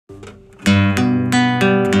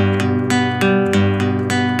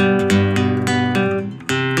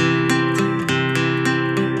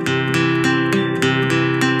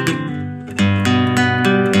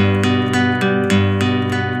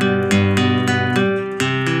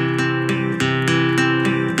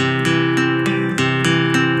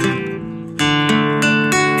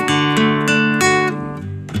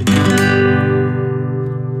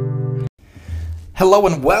Hello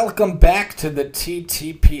and welcome back to the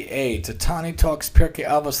TTPA, to Tani Talks Pirkei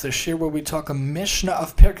Avos, the shir where we talk a Mishnah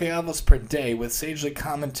of Pirkei Avos per day with sagely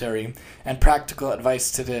commentary and practical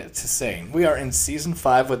advice to say. We are in season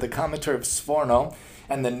 5 with the commentary of Sforno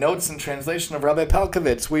and the notes and translation of Rabbi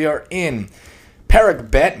Pelkovitz. We are in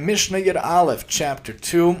Perek Bet, Mishnah Yud Aleph, chapter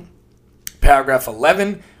 2, paragraph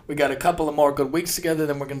 11. We got a couple of more good weeks together,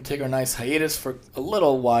 then we're going to take our nice hiatus for a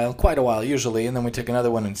little while, quite a while usually, and then we take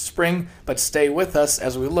another one in spring. But stay with us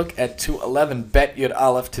as we look at 211 Bet Yud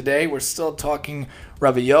Aleph today. We're still talking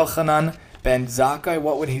Rabbi Yochanan ben Zakkai.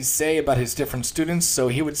 What would he say about his different students? So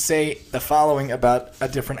he would say the following about a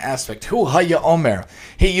different aspect. Hu haya omer.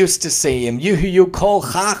 He used to say, Yuhu kol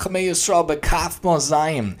chachmei Yisrael bekaf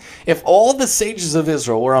mozayim. If all the sages of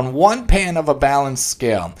Israel were on one pan of a balanced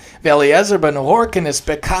scale, Eliezer ben Horkenes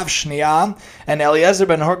bekaf shniya, and Eliezer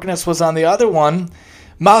ben Horkenes was on the other one,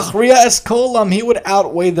 Machria eskolam, he would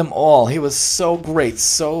outweigh them all. He was so great,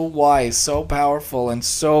 so wise, so powerful, and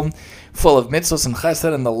so full of mitzvos and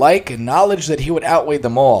chesed and the like, and knowledge that he would outweigh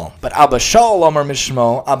them all. But Abba Shaul Omer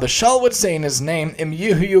Mishmo, Abba Shaul would say in his name, Im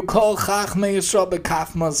Yuhu kol chachmei Yisrael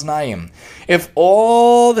bekaf maznayim. If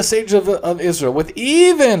all the sages of Israel, with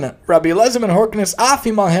even Rabbi Eliezer ben Horkenes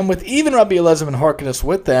afimahem, with even Rabbi Eliezer ben Horkenes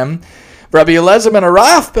with them, Rabbi Eliezer ben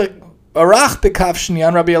Arach bekaf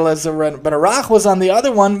shniyan, Rabbi Eliezer ben Arach was on the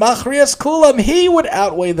other one, Machrias kulam, he would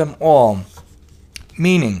outweigh them all.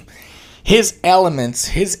 Meaning, his elements,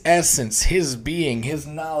 his essence, his being, his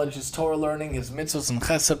knowledge, his Torah learning, his mitzvahs and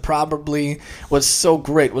chesed probably was so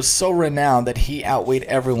great, was so renowned that he outweighed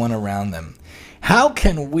everyone around them. How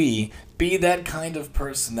can we be that kind of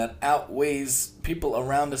person that outweighs people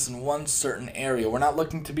around us in one certain area? We're not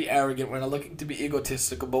looking to be arrogant, we're not looking to be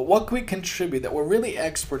egotistical, but what can we contribute that we're really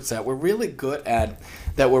experts at, we're really good at,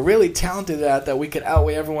 that we're really talented at, that we could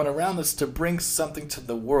outweigh everyone around us to bring something to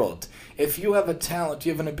the world? If you have a talent,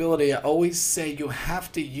 you have an ability, I always say you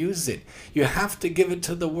have to use it. You have to give it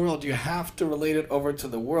to the world. You have to relate it over to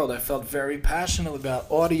the world. I felt very passionate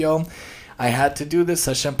about audio. I had to do this.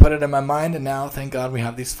 Hashem put it in my mind, and now, thank God, we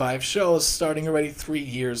have these 5 shows starting already 3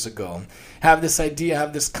 years ago. Have this idea,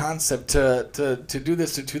 have this concept to do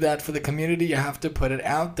this, to do that for the community, you have to put it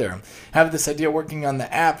out there. Have this idea working on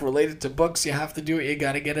the app related to books, you have to do it, you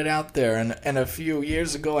got to get it out there. And a few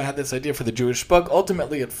years ago, I had this idea for the Jewish book.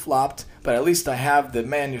 Ultimately, it flopped, but at least I have the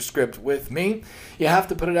manuscript with me. You have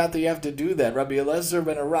to put it out there, you have to do that. Rabbi Eliezer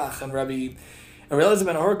ben Arach and Rabbi Eliezer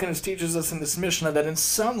ben Horkenes teaches us in this Mishnah that in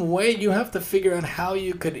some way you have to figure out how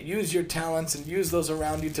you could use your talents and use those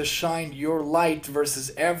around you to shine your light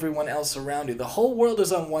versus everyone else around you. The whole world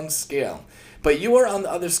is on one scale, but you are on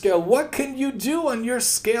the other scale. What can you do on your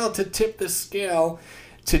scale to tip the scale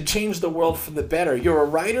to change the world for the better? You're a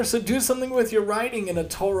writer, so do something with your writing in a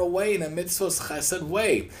Torah way, in a mitzvos chesed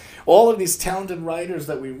way. All of these talented writers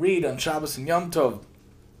that we read on Shabbos and Yom Tov,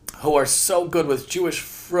 who are so good with Jewish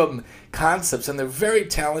frum concepts, and they're very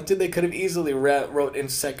talented. They could have easily wrote in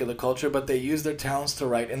secular culture, but they use their talents to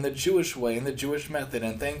write in the Jewish way, in the Jewish method,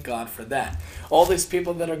 and thank God for that. All these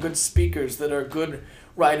people that are good speakers, that are good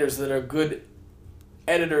writers, that are good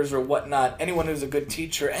editors or whatnot, anyone who's a good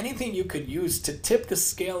teacher, anything you could use to tip the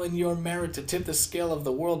scale in your merit, to tip the scale of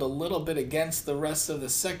the world a little bit against the rest of the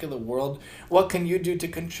secular world. What can you do to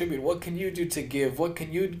contribute? What can you do to give? What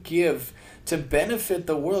can you give to benefit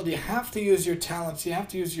the world? You have to use your talents, you have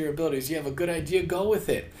to use your abilities. You have a good idea, go with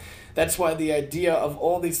it. That's why the idea of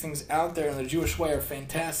all these things out there in the Jewish way are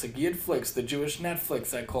fantastic. Yidflix, the Jewish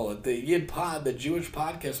Netflix, I call it. The Yid Pod, the Jewish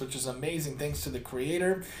podcast, which is amazing thanks to the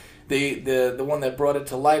creator. The one that brought it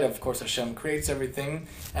to light. Of course, Hashem creates everything.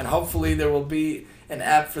 And hopefully there will be an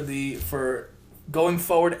app for going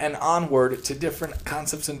forward and onward to different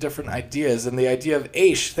concepts and different ideas. And the idea of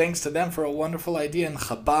Aish, thanks to them for a wonderful idea, and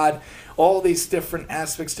Chabad, all these different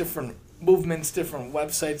aspects, different movements, different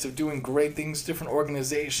websites of doing great things, different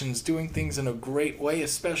organizations doing things in a great way,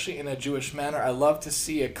 especially in a Jewish manner. I love to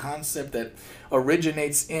see a concept that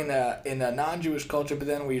originates in a non-Jewish culture, but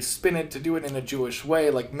then we spin it to do it in a Jewish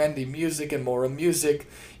way, like Mendy Music and Mora Music,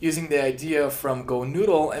 using the idea from Go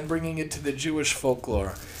Noodle and bringing it to the Jewish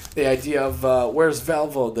folklore. The idea of Where's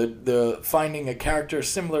Velvo, the finding a character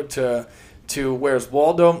similar to Where's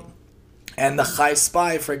Waldo, and the Chai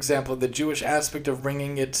Spy, for example, the Jewish aspect of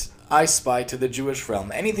bringing it I Spy to the Jewish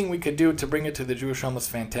realm. Anything we could do to bring it to the Jewish realm is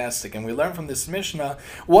fantastic. And we learn from this Mishnah,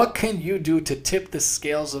 what can you do to tip the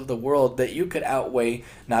scales of the world that you could outweigh,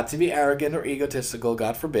 not to be arrogant or egotistical,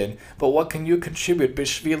 God forbid, but what can you contribute?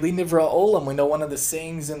 Bishvili nivra olam. We know one of the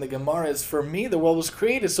sayings in the Gemara is, for me, the world was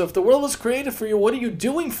created. So if the world was created for you, what are you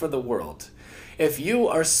doing for the world? If you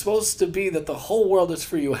are supposed to be that the whole world is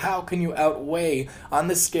for you, how can you outweigh on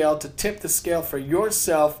the scale, to tip the scale for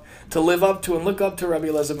yourself, to live up to and look up to Rabbi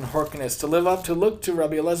Eliezer ben Horkinus, to live up to look to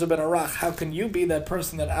Rabbi Eliezer ben Arach? How can you be that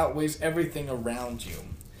person that outweighs everything around you?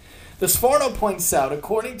 The Sforno points out,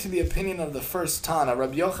 according to the opinion of the first Tana,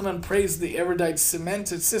 Rabbi Yochanan praised the erudite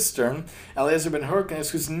cemented cistern, Eliezer ben Horkinus,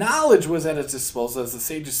 whose knowledge was at his disposal, as the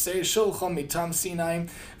sages say, Shulchan mitam Sinai,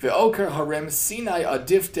 ve'oker harem Sinai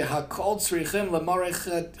adif dehakol tzrichim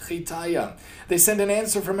lemarech chitaya. They send an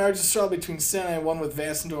answer from Eretz Yisrael between Sinai, one with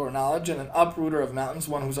vast Torah knowledge, and an uprooter of mountains,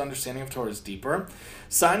 one whose understanding of Torah is deeper.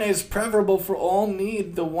 Sinai is preferable for all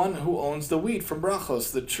need the one who owns the wheat from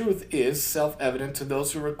brachos. The truth is self-evident to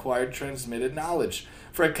those who require transmitted knowledge,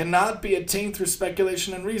 for it cannot be attained through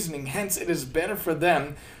speculation and reasoning. Hence, it is better for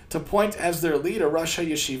them to appoint as their leader Rosh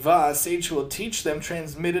HaYeshiva, a sage who will teach them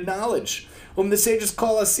transmitted knowledge, whom the sages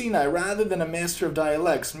call a Sinai, rather than a master of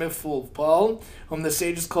dialects, Miful Paul, whom the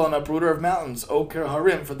sages call an uprooter of mountains, Oker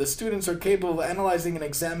Harim, for the students are capable of analyzing and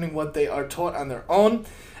examining what they are taught on their own.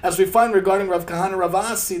 As we find regarding Rav Kahana Rav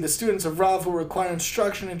Asi, the students of Rav who require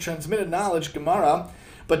instruction in transmitted knowledge, Gemara,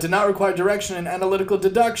 but did not require direction in analytical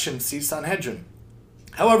deduction, see Sanhedrin.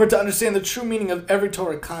 However, to understand the true meaning of every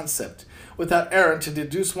Torah concept without error, to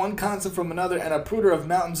deduce one concept from another, an uprooter of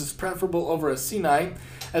mountains is preferable over a Sinai.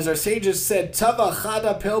 As our sages said, Tava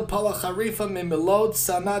chada pel palacharifa mimilot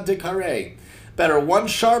sana dikare. Better one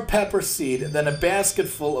sharp pepper seed than a basket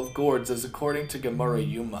full of gourds, as according to Gemara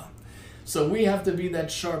Yuma. So we have to be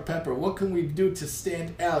that sharp pepper. What can we do to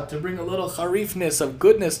stand out, to bring a little harifness of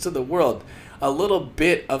goodness to the world, a little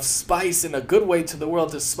bit of spice in a good way to the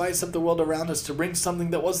world, to spice up the world around us, to bring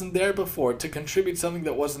something that wasn't there before, to contribute something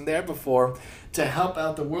that wasn't there before, to help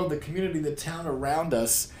out the world, the community, the town around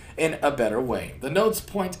us in a better way. The notes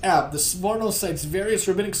point out, the Sforno cites various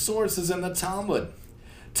rabbinic sources in the Talmud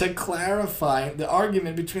to clarify the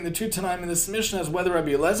argument between the two Tanaim in this Mishnah as whether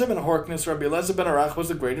Rabbi Eliezer ben Horkinus or Rabbi Eliezer ben Arach was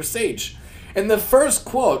the greater sage. In the first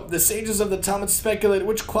quote, the sages of the Talmud speculate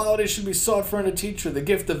which quality should be sought for in a teacher, the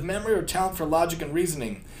gift of memory or talent for logic and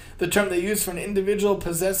reasoning. The term they use for an individual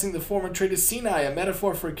possessing the former trait is Sinai, a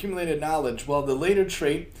metaphor for accumulated knowledge, while the later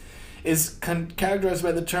trait is characterized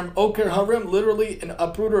by the term Oker Harim, literally an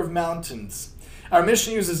uprooter of mountains. Our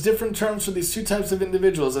Mishnah uses different terms for these two types of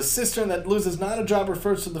individuals. A cistern that loses not a drop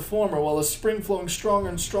refers to the former, while a spring flowing stronger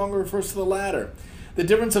and stronger refers to the latter. The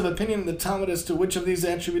difference of opinion in the Talmud as to which of these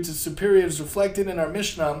attributes is superior is reflected in our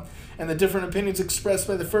Mishnah, and the different opinions expressed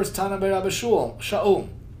by the first Tana by Rabbi Shaul.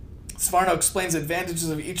 Sforno explains advantages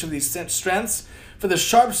of each of these strengths. For the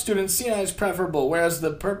sharp student, Sinai is preferable, whereas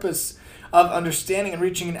the purpose of understanding and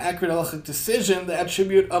reaching an accurate halachic decision, the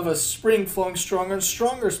attribute of a spring flowing stronger and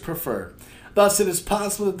stronger is preferred. Thus, it is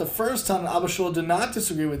possible that the first Tana and Abba Shaul do not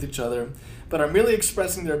disagree with each other, but are merely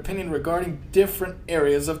expressing their opinion regarding different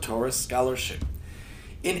areas of Torah scholarship.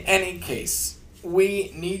 In any case,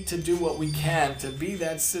 we need to do what we can to be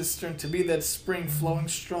that cistern, to be that spring flowing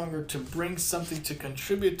stronger, to bring something to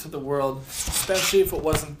contribute to the world, especially if it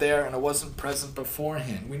wasn't there and it wasn't present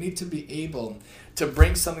beforehand. We need to be able to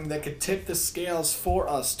bring something that could tip the scales for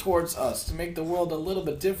us, towards us, to make the world a little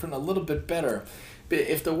bit different, a little bit better.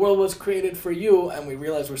 If the world was created for you and we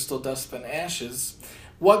realize we're still dust and ashes,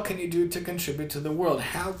 what can you do to contribute to the world?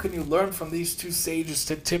 How can you learn from these two sages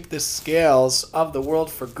to tip the scales of the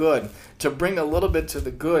world for good, to bring a little bit to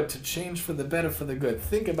the good, to change for the better for the good?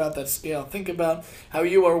 Think about that scale. Think about how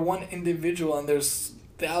you are one individual and there's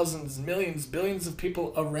thousands, millions, billions of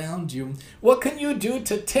people around you. What can you do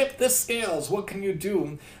to tip the scales? What can you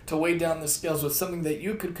do to weigh down the scales with something that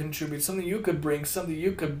you could contribute, something you could bring, something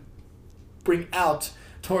you could bring out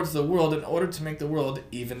towards the world in order to make the world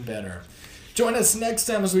even better? Join us next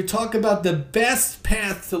time as we talk about the best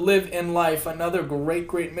path to live in life. Another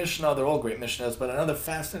great Mishnah. They're all great Mishnahs, but another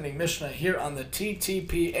fascinating Mishnah here on the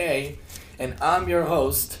TTPA. And I'm your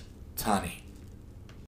host, Tani.